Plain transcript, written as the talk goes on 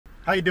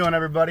How you doing,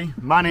 everybody?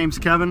 My name's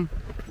Kevin,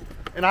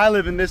 and I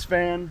live in this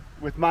van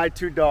with my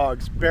two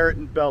dogs, Barrett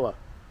and Bella.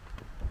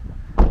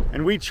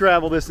 And we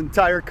travel this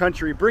entire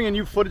country, bringing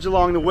you footage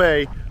along the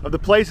way of the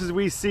places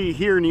we see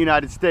here in the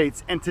United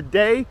States. And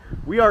today,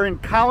 we are in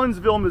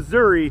Collinsville,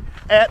 Missouri,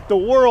 at the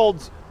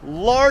world's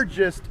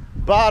largest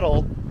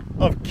bottle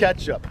of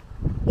ketchup.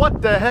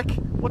 What the heck?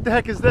 What the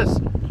heck is this?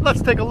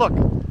 Let's take a look.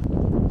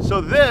 So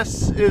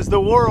this is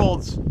the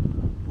world's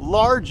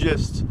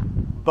largest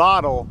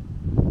bottle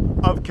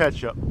of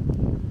ketchup.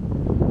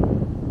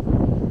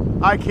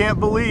 I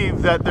can't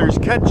believe that there's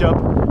ketchup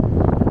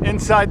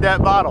inside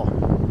that bottle.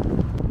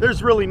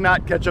 There's really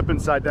not ketchup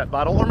inside that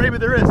bottle, or maybe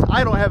there is.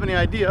 I don't have any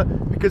idea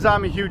because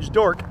I'm a huge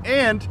dork,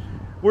 and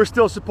we're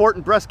still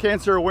supporting Breast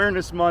Cancer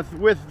Awareness Month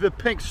with the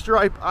pink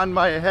stripe on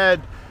my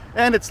head,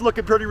 and it's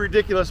looking pretty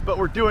ridiculous, but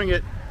we're doing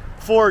it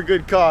for a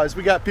good cause.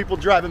 We got people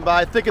driving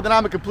by thinking that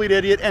I'm a complete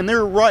idiot, and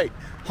they're right,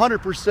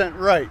 100%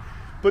 right.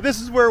 But this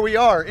is where we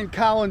are, in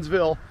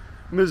Collinsville,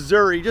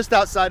 Missouri, just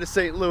outside of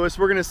St. Louis.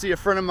 We're gonna see a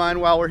friend of mine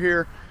while we're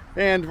here,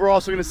 and we're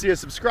also gonna see a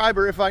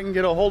subscriber if I can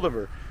get a hold of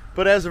her.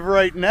 But as of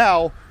right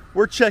now,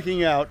 we're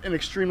checking out an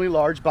extremely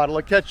large bottle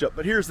of ketchup.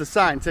 But here's the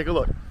sign, take a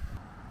look.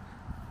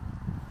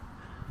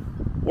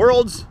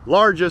 World's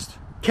largest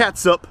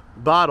catsup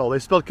bottle. They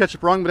spelled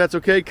ketchup wrong, but that's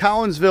okay.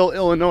 Collinsville,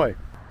 Illinois.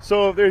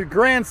 So the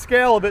grand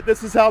scale of it,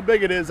 this is how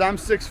big it is. I'm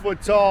 6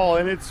 foot tall,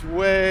 and it's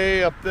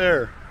way up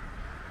there.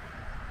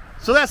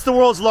 So that's the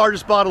world's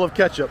largest bottle of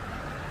ketchup.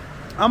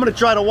 I'm gonna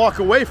try to walk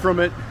away from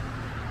it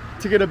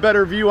to get a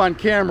better view on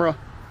camera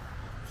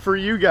for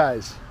you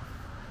guys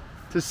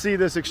to see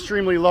this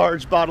extremely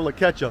large bottle of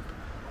ketchup.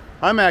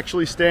 I'm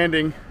actually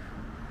standing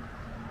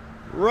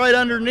right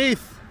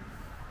underneath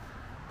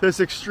this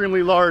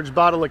extremely large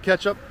bottle of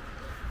ketchup.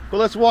 But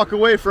let's walk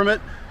away from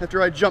it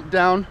after I jump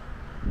down,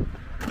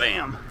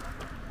 bam,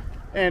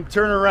 and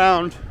turn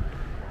around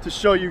to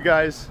show you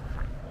guys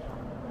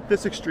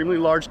this extremely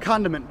large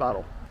condiment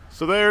bottle.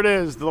 So there it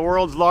is, the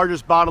world's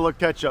largest bottle of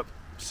ketchup,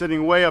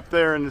 sitting way up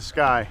there in the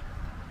sky.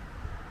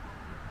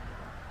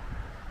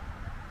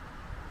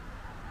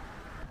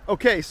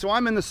 Okay, so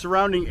I'm in the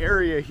surrounding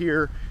area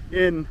here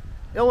in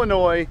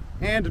Illinois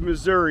and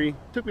Missouri.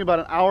 It took me about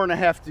an hour and a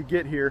half to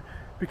get here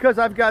because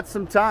I've got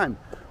some time.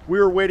 We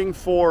were waiting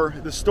for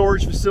the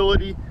storage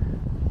facility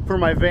for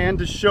my van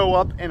to show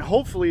up, and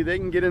hopefully they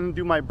can get in and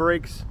do my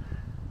brakes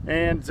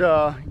and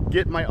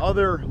get my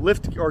other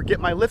lift, or get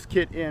my lift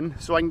kit in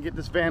so I can get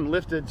this van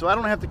lifted, so I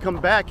don't have to come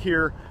back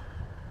here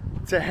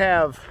to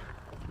have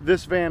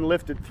this van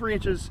lifted 3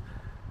 inches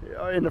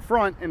in the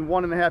front and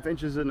 1.5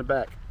 inches in the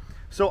back.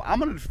 So I'm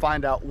gonna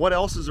find out what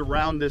else is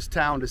around this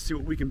town to see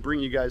what we can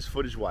bring you guys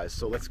footage wise.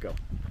 So let's go.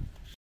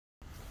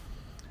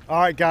 All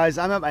right guys,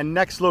 I'm at my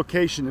next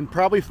location and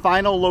probably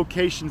final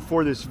location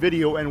for this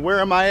video. And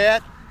where am I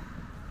at?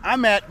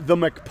 I'm at the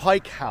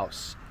McPike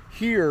House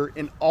here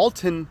in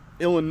Alton,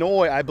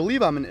 Illinois. I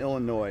believe I'm in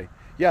Illinois.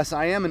 Yes,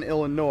 I am in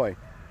Illinois.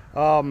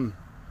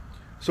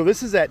 So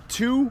this is at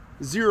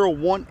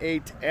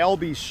 2018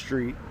 Albee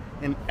Street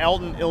in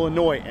Alton,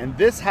 Illinois. And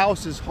this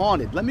house is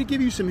haunted. Let me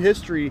give you some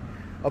history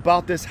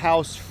about this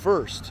house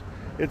first.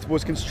 It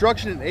was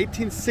construction in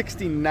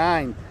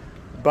 1869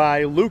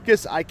 by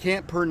Lucas, I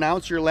can't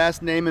pronounce your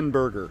last name,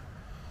 Berger.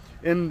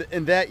 In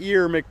that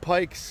year,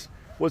 McPike's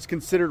was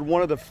considered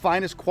one of the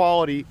finest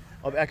quality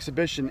of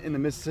exhibition in the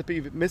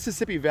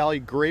Mississippi Valley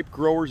Grape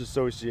Growers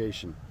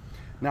Association.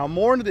 Now,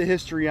 more into the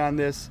history on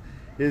this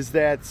is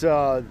that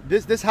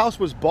this house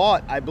was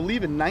bought, I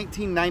believe, in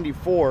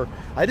 1994.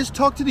 I just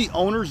talked to the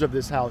owners of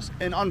this house,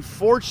 and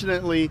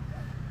unfortunately,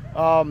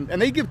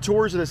 and they give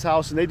tours of this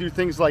house and they do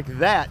things like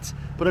that,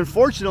 but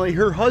unfortunately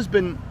her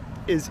husband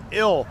is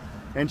ill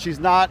and she's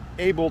not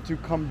able to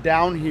come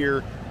down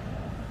here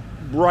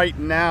right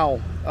now.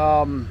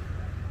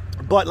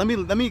 But let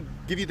me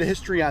give you the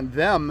history on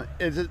them.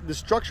 The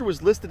structure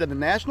was listed in the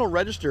National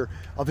Register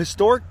of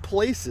Historic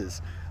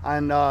Places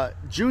on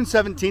June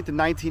 17th of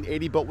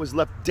 1980, but was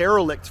left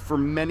derelict for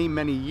many,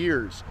 many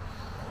years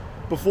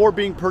before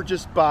being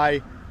purchased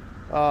by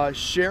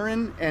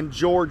Sharon and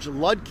George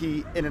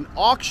Ludke in an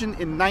auction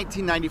in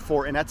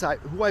 1994, and that's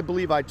who I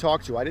believe I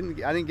talked to. I didn't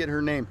get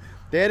her name.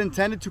 They had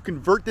intended to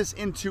convert this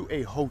into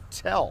a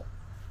hotel.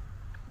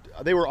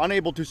 They were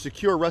unable to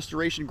secure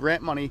restoration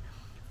grant money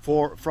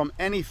from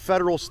any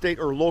federal, state,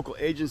 or local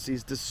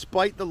agencies,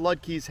 despite the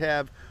Ludkes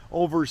have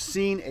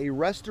overseen a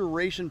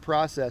restoration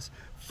process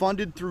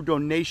funded through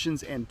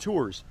donations and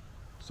tours.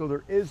 So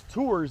there is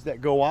tours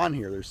that go on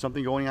here. There's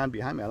something going on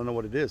behind me. I don't know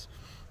what it is.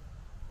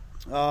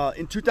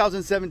 In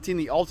 2017,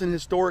 the Alton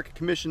Historic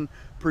Commission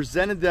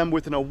presented them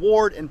with an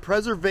award in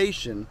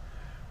preservation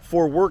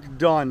for work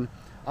done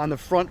on the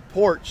front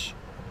porch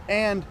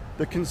and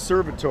the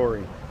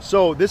conservatory.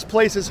 So this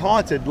place is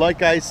haunted,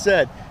 like I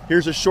said.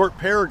 Here's a short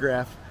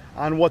paragraph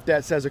on what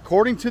that says.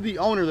 According to the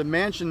owner, the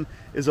mansion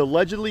is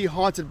allegedly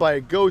haunted by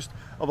a ghost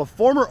of a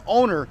former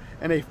owner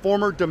and a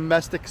former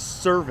domestic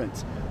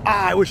servant.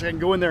 I wish I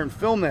could go in there and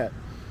film that.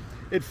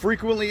 It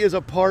frequently is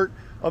a part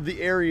of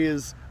the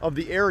area's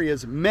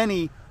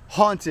many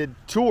haunted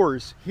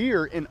tours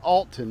here in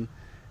Alton,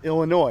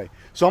 Illinois.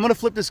 So I'm gonna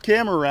flip this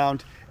camera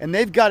around, and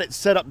they've got it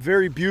set up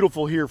very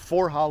beautiful here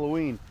for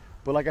Halloween.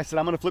 But like I said,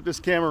 I'm gonna flip this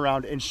camera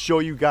around and show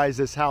you guys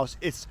this house.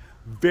 It's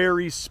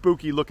very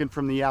spooky looking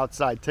from the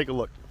outside. Take a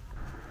look.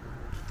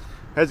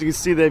 As you can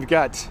see, they've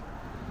got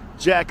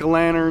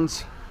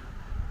jack-o'-lanterns,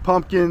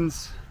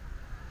 pumpkins,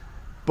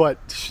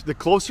 but the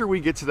closer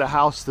we get to the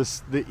house,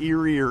 the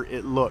eerier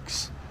it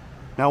looks.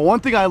 Now, one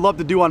thing I love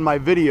to do on my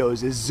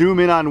videos is zoom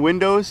in on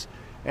windows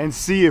and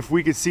see if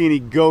we could see any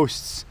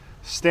ghosts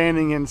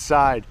standing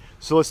inside.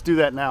 So let's do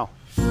that now.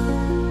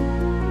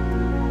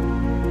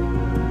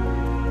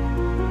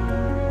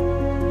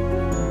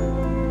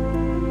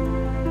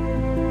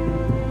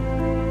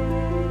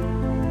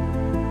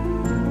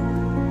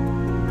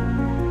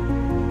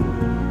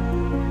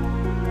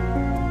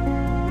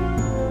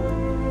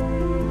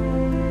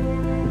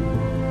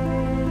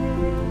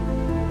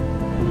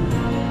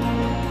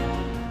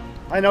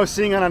 I know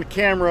seeing it on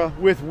camera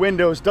with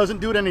windows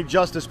doesn't do it any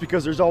justice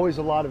because there's always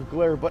a lot of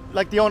glare, but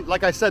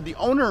like I said, the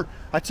owner,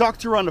 I talked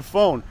to her on the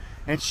phone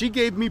and she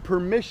gave me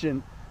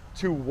permission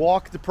to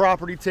walk the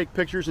property, take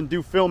pictures, and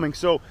do filming.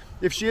 So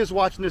if she is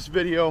watching this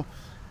video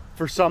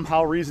for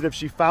somehow reason, if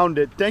she found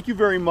it, thank you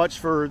very much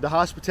for the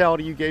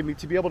hospitality you gave me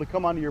to be able to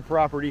come onto your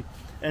property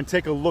and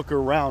take a look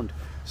around.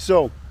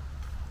 So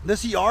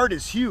this yard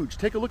is huge.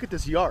 Take a look at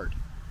this yard.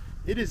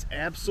 It is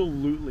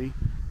absolutely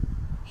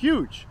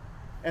huge.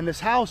 And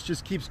this house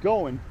just keeps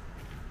going.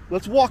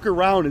 Let's walk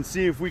around and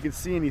see if we can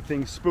see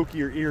anything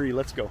spooky or eerie.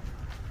 Let's go.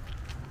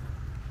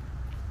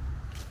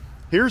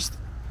 Here's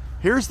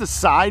the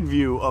side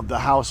view of the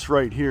house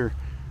right here.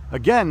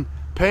 Again,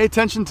 pay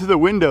attention to the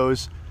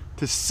windows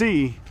to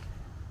see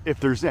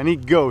if there's any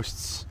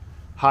ghosts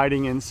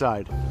hiding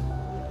inside.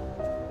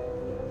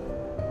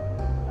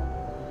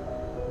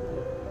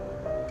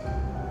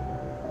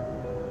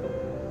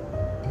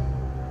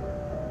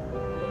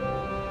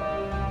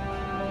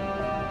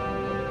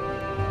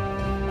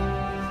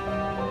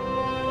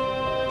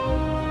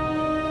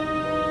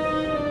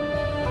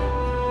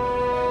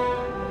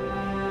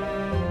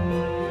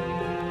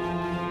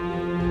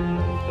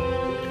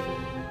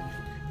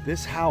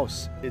 This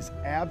house is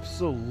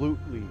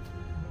absolutely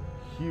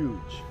huge.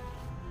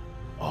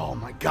 Oh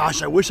my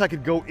gosh, I wish I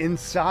could go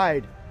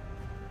inside.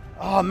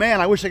 Oh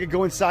man, I wish I could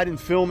go inside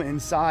and film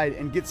inside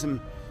and get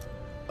some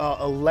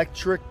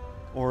electric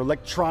or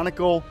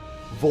electronical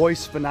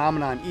voice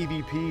phenomenon,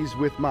 EVPs,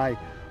 with my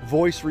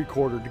voice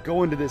recorder to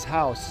go into this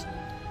house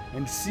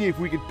and see if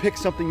we could pick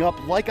something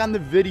up like on the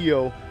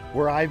video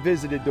where I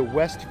visited the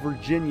West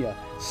Virginia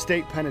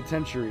State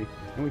Penitentiary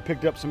and we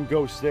picked up some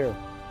ghosts there.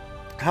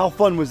 How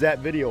fun was that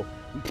video?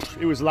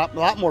 It was a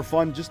lot more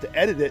fun just to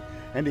edit it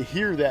and to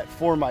hear that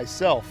for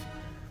myself.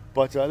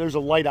 But there's a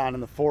light on in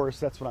the forest,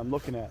 that's what I'm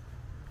looking at.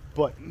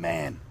 But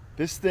man,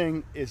 this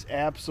thing is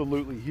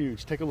absolutely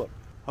huge. Take a look.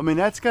 I mean,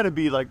 that's got to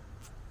be like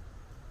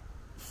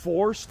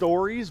 4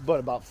 stories, but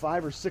about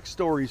 5 or 6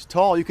 stories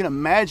tall. You can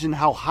imagine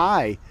how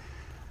high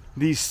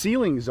these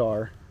ceilings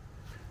are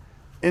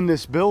in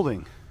this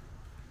building.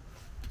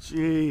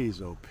 Jeez,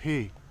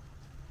 OP.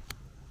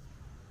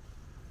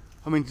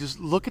 I mean, just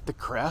look at the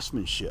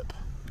craftsmanship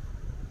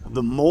of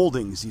the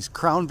moldings, these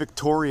Crown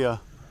Victoria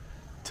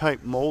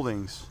type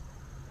moldings.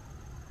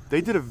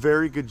 They did a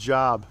very good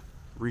job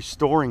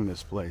restoring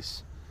this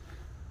place.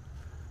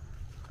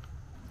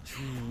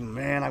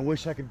 Man, I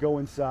wish I could go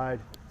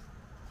inside.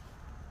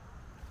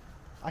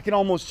 I can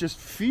almost just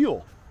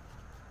feel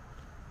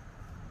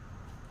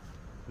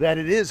that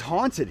it is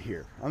haunted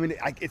here. I mean,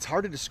 it's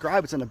hard to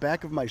describe. It's on the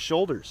back of my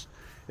shoulders.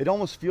 It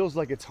almost feels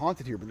like it's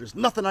haunted here, but there's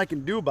nothing I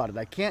can do about it.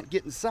 I can't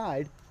get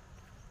inside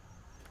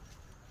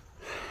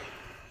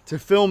to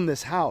film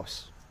this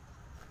house.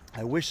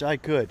 I wish I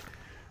could.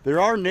 There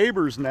are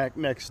neighbors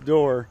next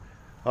door.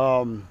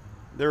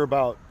 They're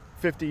about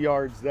 50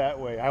 yards that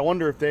way. I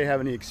wonder if they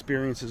have any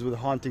experiences with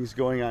hauntings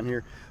going on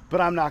here,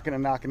 but I'm not going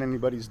to knock on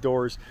anybody's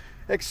doors,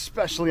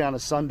 especially on a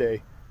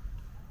Sunday,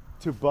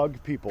 to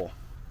bug people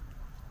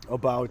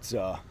about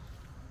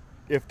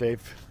if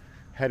they've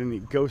had any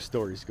ghost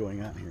stories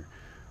going on here.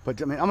 But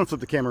I mean, I'm gonna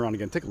flip the camera around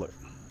again. Take a look.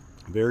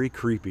 Very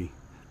creepy.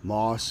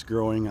 Moss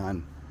growing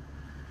on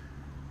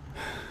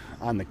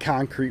the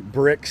concrete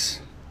bricks.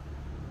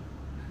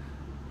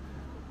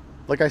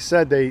 Like I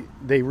said,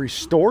 they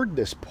restored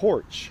this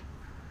porch,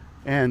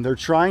 and they're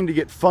trying to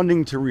get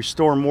funding to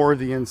restore more of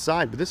the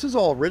inside. But this is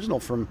all original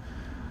from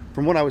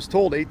what I was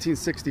told,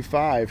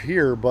 1865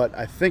 here. But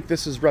I think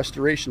this is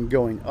restoration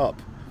going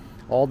up.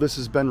 All this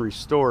has been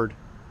restored,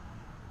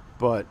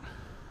 but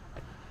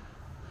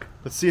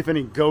let's see if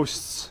any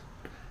ghosts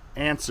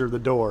answer the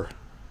door.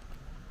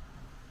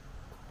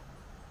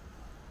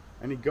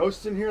 Any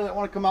ghosts in here that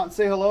want to come out and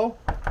say hello?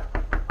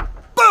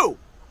 Boo!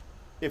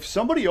 If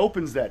somebody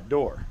opens that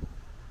door,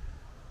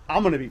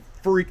 I'm going to be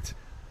freaked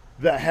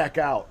the heck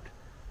out.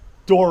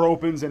 Door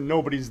opens and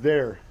nobody's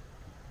there.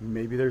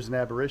 Maybe there's an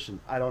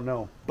apparition. I don't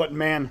know. But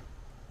man,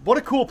 what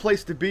a cool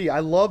place to be. I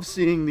love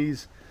seeing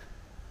these.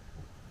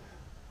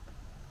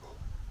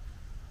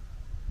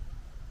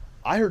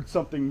 I heard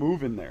something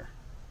move in there.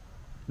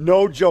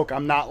 No joke,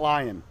 I'm not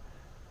lying.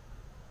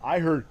 I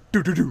heard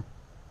doo-doo-doo,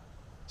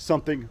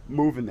 something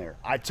moving there.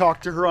 I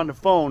talked to her on the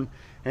phone,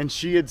 and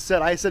she had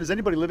said, I said, is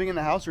anybody living in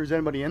the house or is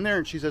anybody in there?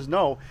 And she says,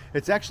 no,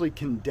 it's actually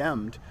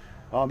condemned.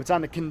 It's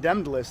on the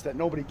condemned list that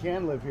nobody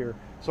can live here.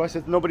 So I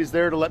said, nobody's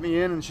there to let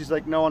me in? And she's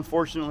like, no,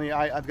 unfortunately,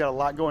 I've got a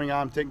lot going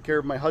on. I'm taking care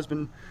of my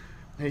husband.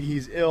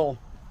 He's ill.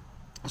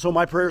 So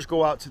my prayers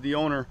go out to the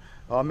owner,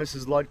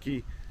 Mrs.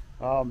 Ludke,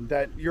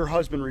 that your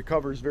husband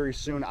recovers very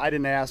soon. I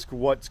didn't ask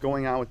what's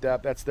going on with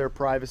that. That's their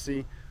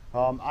privacy.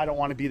 I don't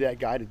want to be that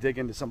guy to dig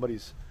into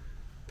somebody's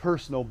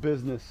personal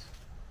business.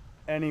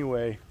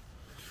 Anyway,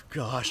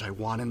 gosh, I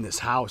want in this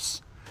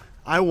house.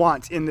 I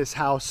want in this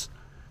house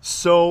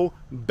so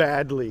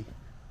badly.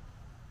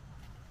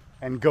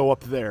 And go up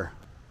there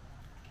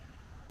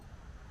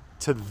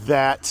to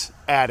that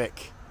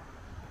attic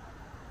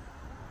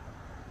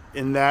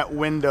in that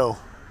window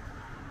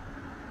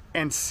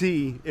and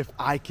see if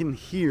I can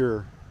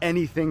hear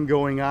anything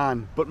going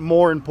on, but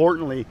more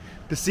importantly,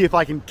 to see if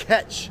I can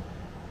catch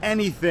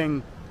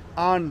anything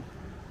on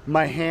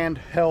my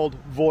handheld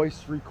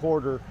voice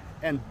recorder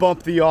and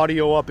bump the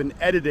audio up in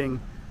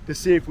editing to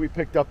see if we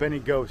picked up any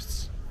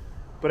ghosts.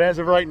 But as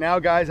of right now,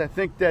 guys, I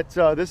think that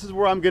this is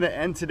where I'm going to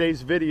end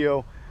today's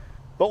video.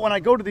 But when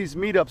I go to these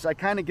meetups, I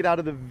kind of get out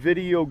of the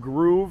video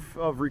groove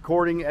of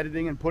recording,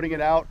 editing, and putting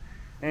it out.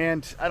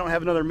 And I don't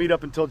have another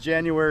meetup until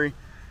January.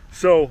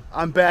 So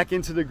I'm back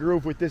into the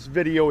groove with this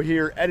video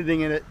here,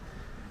 editing it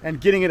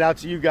and getting it out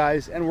to you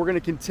guys. And we're going to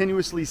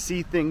continuously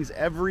see things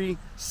every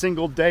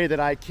single day that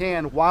I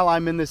can while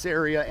I'm in this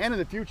area and in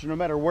the future, no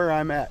matter where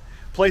I'm at.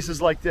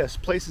 Places like this,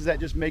 places that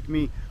just make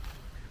me,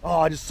 oh,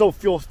 I just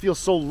feel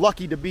so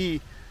lucky to be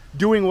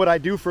doing what I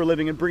do for a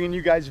living and bringing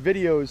you guys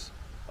videos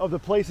of the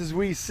places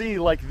we see,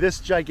 like this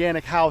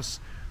gigantic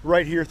house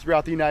right here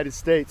throughout the United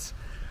States.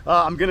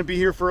 I'm going to be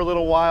here for a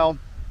little while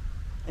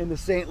in the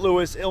St.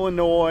 Louis,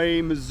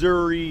 Illinois,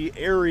 Missouri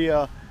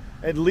area,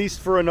 at least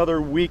for another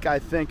week, I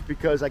think,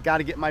 because I got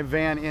to get my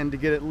van in to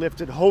get it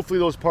lifted. Hopefully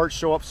those parts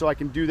show up so I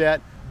can do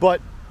that. But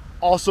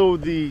also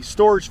the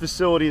storage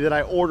facility that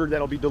I ordered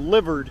that'll be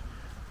delivered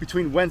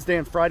between Wednesday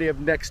and Friday of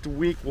next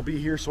week will be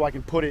here so I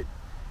can put it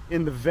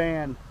in the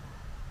van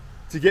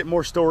to get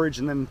more storage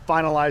and then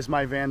finalize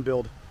my van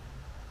build.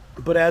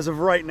 But as of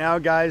right now,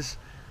 guys,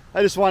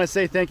 I just want to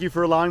say thank you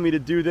for allowing me to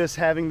do this,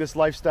 having this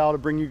lifestyle to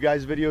bring you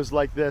guys videos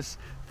like this.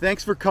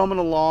 Thanks for coming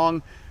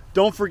along.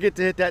 Don't forget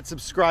to hit that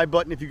subscribe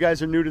button if you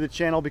guys are new to the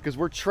channel, because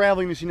we're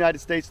traveling this United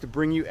States to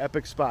bring you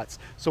epic spots.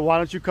 So why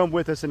don't you come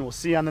with us, and we'll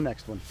see you on the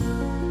next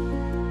one.